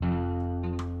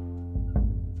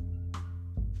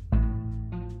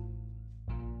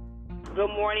Good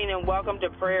morning and welcome to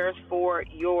Prayers for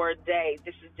Your Day.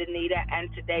 This is Danita and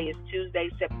today is Tuesday,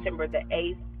 September the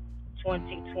 8th,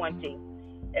 2020.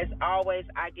 As always,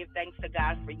 I give thanks to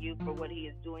God for you, for what He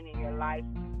is doing in your life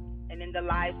and in the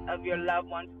lives of your loved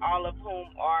ones, all of whom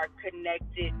are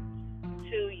connected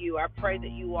to you. I pray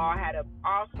that you all had an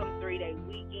awesome 3-day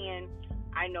weekend.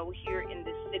 I know here in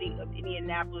the city of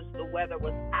Indianapolis, the weather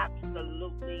was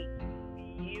absolutely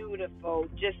beautiful.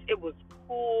 It was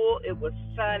cool, it was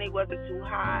sunny, wasn't too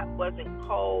hot, wasn't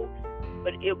cold,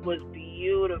 but it was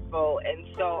beautiful. And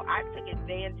so I took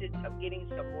advantage of getting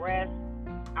some rest.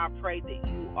 I pray that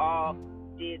you all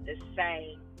did the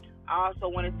same. I also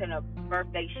want to send a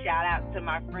birthday shout out to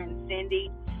my friend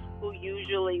Cindy, who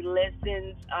usually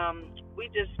listens. We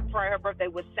just pray, her birthday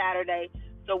was Saturday,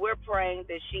 so we're praying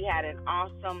that she had an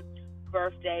awesome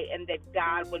birthday and that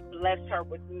God would bless her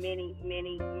with many,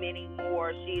 many, many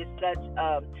more. She is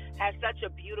has such a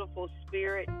beautiful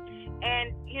spirit,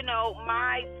 and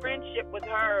my friendship with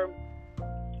her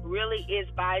really is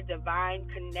by divine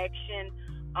connection.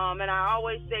 And I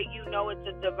always say, it's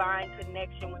a divine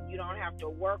connection when you don't have to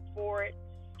work for it,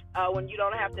 when you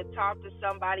don't have to talk to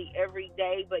somebody every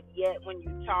day, but yet when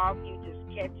you talk, you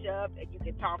just catch up and you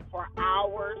can talk for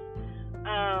hours.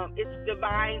 It's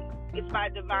divine. It's by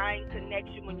divine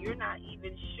connection when you're not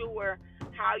even sure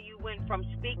how you went from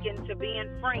speaking to being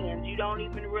friends. You don't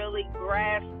even really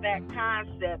grasp that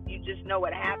concept. You just know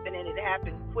it happened, and it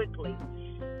happened quickly.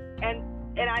 And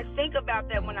I think about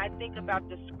that when I think about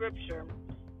the scripture,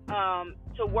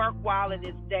 to work while it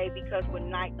is day, because when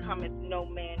night cometh, no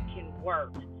man can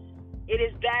work. It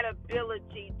is that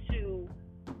ability to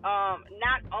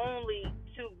not only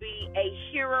to be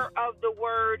a hearer of the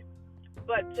word,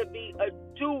 but to be a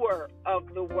doer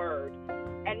of the word,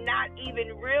 and not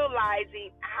even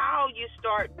realizing how you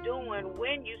start doing.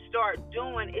 When you start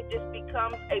doing, it just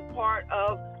becomes a part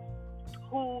of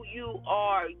who you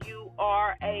are. You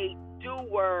are a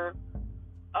doer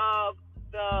of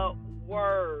the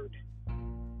word.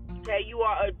 Okay, you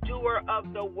are a doer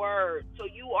of the word. So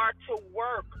you are to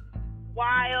work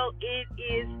while it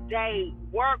is day.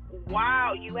 Work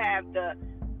while you have the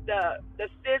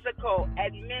physical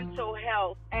and mental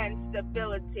health and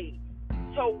stability.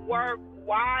 To work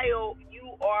while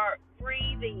you are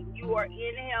breathing, you are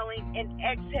inhaling and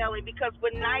exhaling, because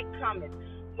when night comes,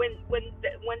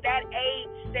 when that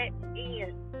age sets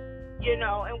in,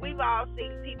 and we've all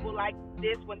seen people like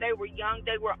this when they were young.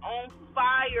 They were on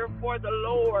fire for the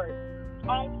Lord,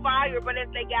 on fire, but as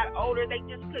they got older, they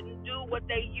just couldn't do what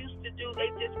they used to do. They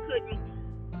just couldn't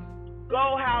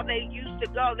go how they used to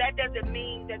go. That doesn't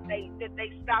mean that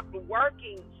they stopped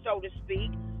working, so to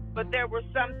speak, but there were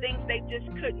some things they just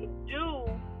couldn't do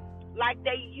like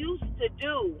they used to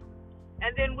do.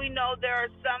 And then we know there are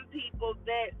some people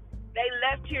that they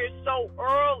left here so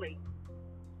early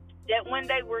that when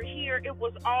they were here, it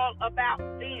was all about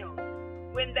them.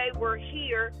 When they were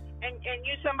here, and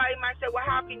somebody might say, well,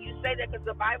 how can you say that? Because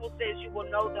the Bible says you will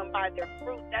know them by their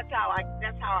fruit. That's how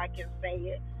I can say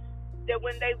it. That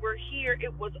when they were here,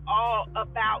 it was all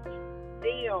about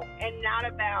them and not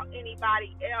about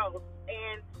anybody else.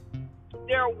 And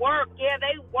their work,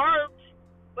 they worked,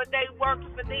 but they worked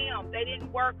for them. They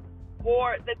didn't work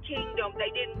for the kingdom. They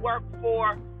didn't work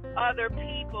for other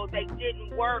people. They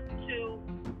didn't work to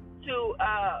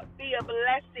be a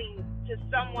blessing to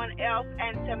someone else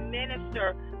and to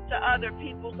minister to other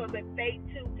people so that they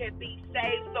too can be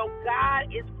saved. So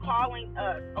God is calling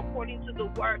us, according to the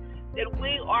word, that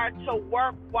we are to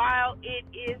work while it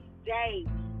is day.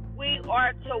 We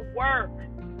are to work.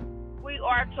 We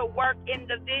are to work in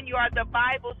the vineyard. The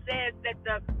Bible says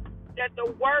that the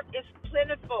work is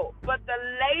plentiful, but the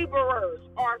laborers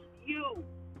are few.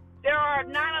 There are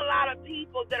not a lot of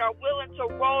people that are willing to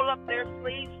roll up their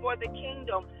sleeves for the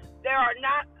kingdom. There are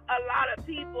not a lot of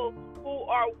people who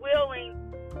are willing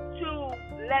to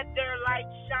let their light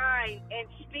shine and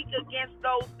speak against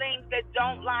those things that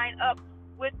don't line up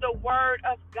with the word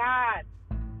of God.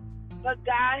 But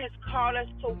God has called us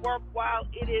to work while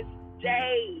it is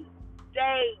day.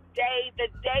 The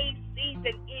day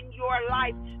season in your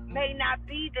life may not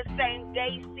be the same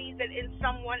day season in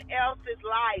someone else's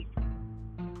life.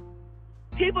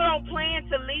 People don't plan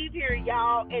to leave here,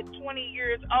 y'all, at 20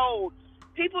 years old.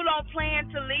 People don't plan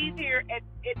to leave here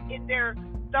in their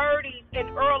 30s and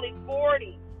early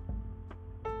 40s.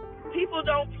 People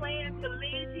don't plan to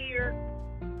leave here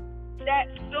that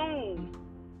soon.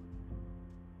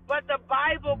 But the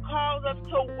Bible calls us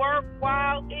to work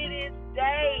while it is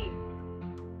day.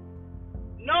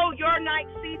 No, your night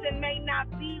season may not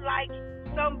be like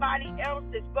somebody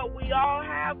else's, but we all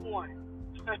have one.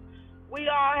 We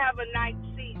all have a night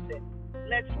season.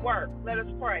 Let's work. Let us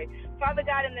pray. Father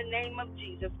God, in the name of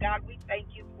Jesus, God, we thank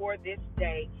you for this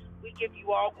day. We give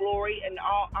you all glory and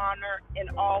all honor and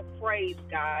all praise,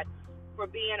 God, for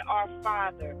being our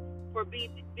Father, for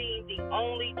being the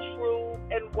only true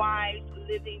and wise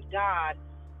living God.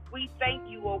 We thank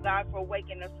you, oh God, for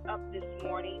waking us up this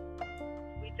morning.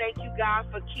 We thank you, God,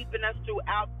 for keeping us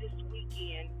throughout this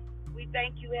weekend. We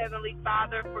thank you, Heavenly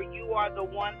Father, for you are the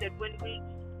one that when we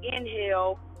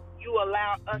inhale, you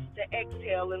allow us to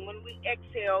exhale, and when we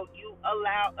exhale, you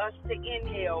allow us to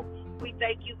inhale. We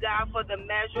thank you, God, for the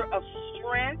measure of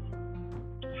strength,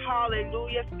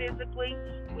 hallelujah, physically.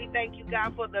 We thank you,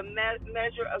 God, for the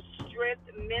measure of strength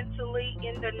mentally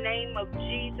in the name of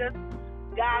Jesus.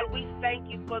 God, we thank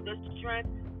you for the strength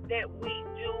that we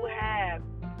do have.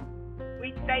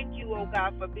 We thank you, oh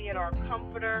God, for being our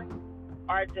comforter,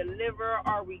 our deliverer,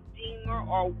 our redeemer,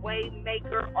 our way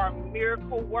maker, our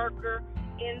miracle worker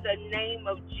in the name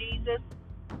of Jesus.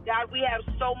 God, we have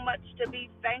so much to be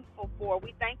thankful for.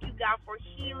 We thank you, God, for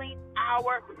healing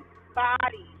our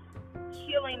bodies,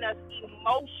 healing us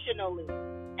emotionally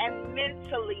and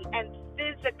mentally and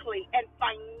physically and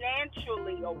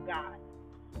financially, oh God.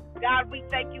 God, we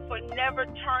thank you for never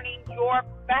turning your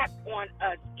back on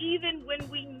us, even when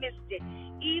we missed it,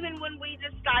 even when we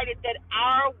decided that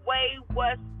our way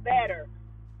was better.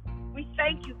 We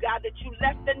thank you, God, that you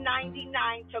left the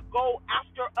 99 to go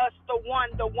after us, the one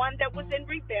that was in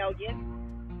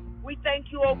rebellion. We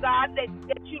thank you, oh God,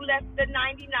 that you left the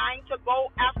 99 to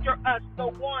go after us, the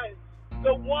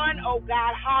one, oh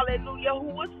God, hallelujah,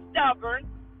 who was stubborn.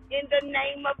 In the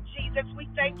name of Jesus, we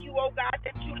thank you, oh God,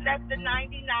 that you left the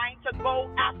 99 to go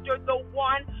after the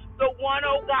one,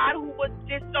 oh God, who was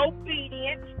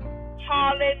disobedient.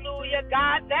 Hallelujah,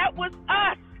 God, that was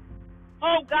us.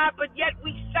 Oh God, but yet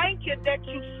we thank you that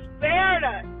you spared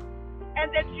us and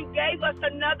that you gave us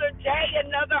another day,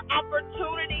 another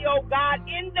opportunity, oh God,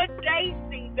 in the day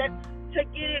season to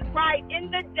get it right,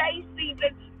 in the day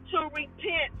season to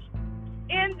repent,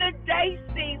 in the day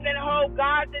season, oh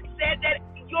God, that said that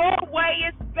your way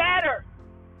is better.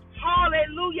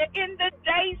 Hallelujah. In the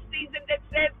day season that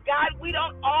says, God, we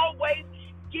don't always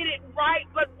get it right,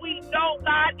 but we know,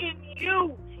 God, in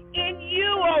you,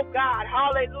 oh God,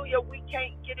 hallelujah, we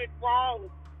can't get it wrong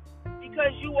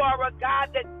because you are a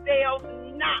God that fails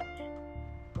not.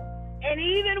 And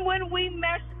even when we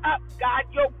mess up, God,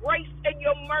 your grace and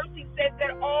your mercy says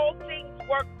that all things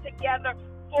work together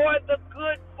for the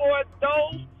good for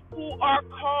those who are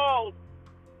called.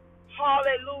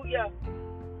 Hallelujah.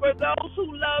 For those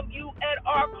who love you and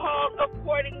are called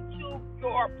according to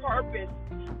your purpose.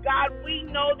 God, we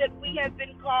know that we have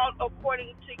been called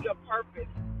according to your purpose.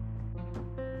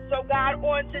 So God,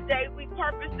 on today, we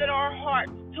purpose in our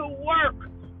hearts to work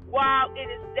while it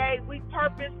is day. We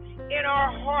purpose in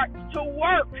our hearts to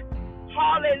work.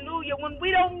 Hallelujah. When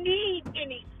we don't need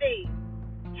anything.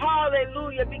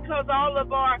 Hallelujah. Because all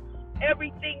of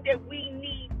everything that we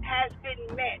need has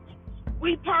been met.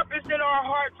 We purpose in our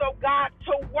hearts, oh God,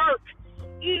 to work,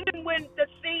 even when the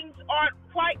things aren't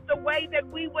quite the way that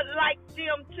we would like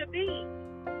them to be.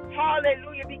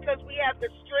 Hallelujah, because we have the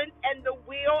strength and the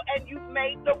will, and you've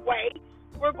made the way.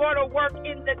 We're going to work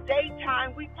in the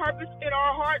daytime. We purpose in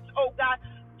our hearts, oh God,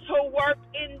 to work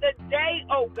in the day,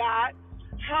 oh God.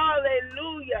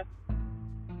 Hallelujah.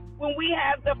 When we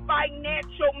have the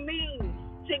financial means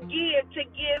to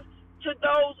give to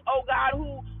those, oh God,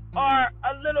 who are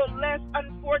a little less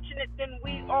unfortunate than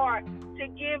we are, to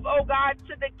give, oh God,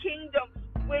 to the kingdom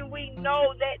when we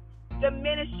know that the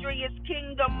ministry is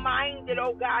kingdom-minded,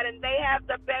 oh God, and they have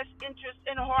the best interest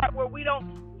in heart, where we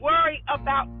don't worry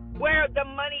about where the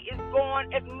money is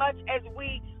going as much as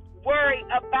we worry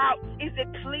about, is it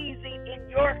pleasing in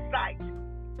your sight?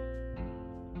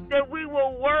 That we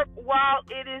will work while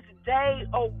it is day,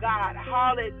 oh God.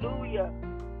 Hallelujah.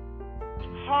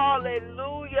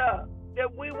 Hallelujah.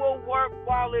 That we will work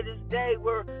while it is day,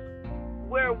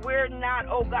 where we're not,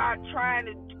 oh God, trying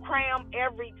to cram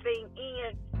everything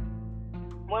in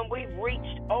when we've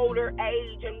reached older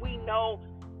age and we know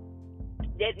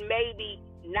that maybe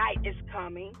night is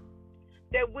coming.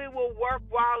 That we will work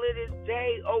while it is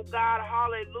day, oh God,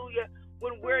 hallelujah,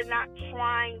 when we're not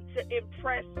trying to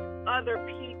impress other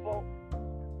people,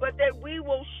 but that we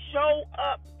will show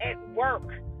up at work,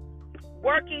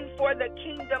 working for the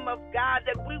kingdom of God,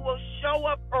 that we will show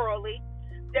up early,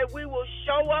 that we will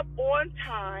show up on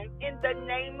time in the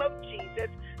name of Jesus,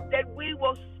 that we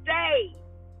will stay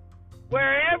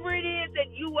wherever it is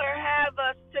that you will have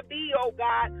us to be, oh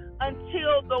God,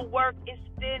 until the work is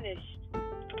finished.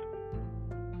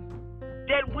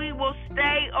 That we will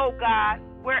stay, oh God,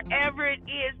 wherever it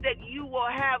is that you will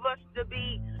have us to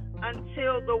be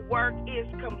until the work is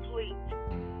complete.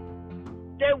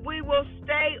 That we will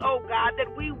stay, oh God,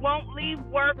 that we won't leave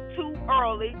work too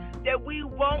early, that we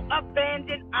won't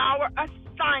abandon our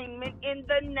assignment in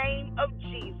the name of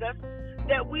Jesus,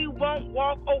 that we won't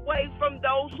walk away from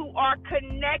those who are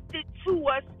connected to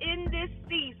us in this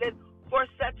season for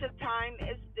such a time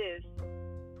as this.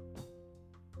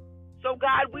 So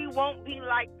God, we won't be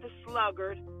like the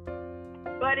sluggard,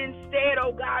 but instead,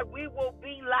 oh God, we will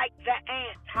be like the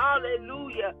ant,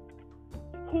 hallelujah,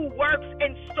 who works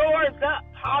and stores up,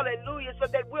 hallelujah, so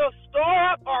that we'll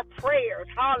store up our prayers,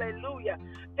 hallelujah,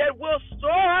 that we'll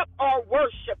store up our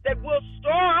worship, that we'll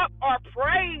store up our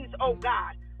praise, oh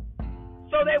God,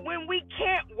 so that when we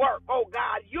can't work, oh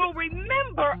God, you'll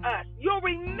remember us. You'll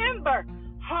remember,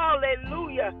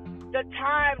 hallelujah, the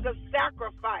times of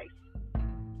sacrifice.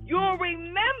 You'll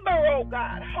remember, oh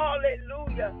God,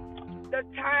 hallelujah, the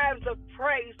times of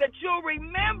praise. That you'll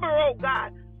remember, oh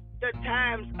God, the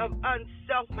times of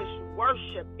unselfish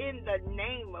worship in the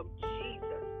name of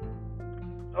Jesus.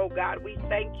 Oh God, we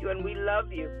thank you and we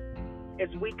love you as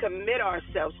we commit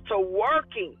ourselves to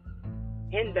working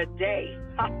in the day.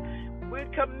 We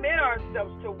commit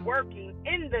ourselves to working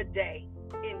in the day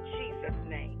in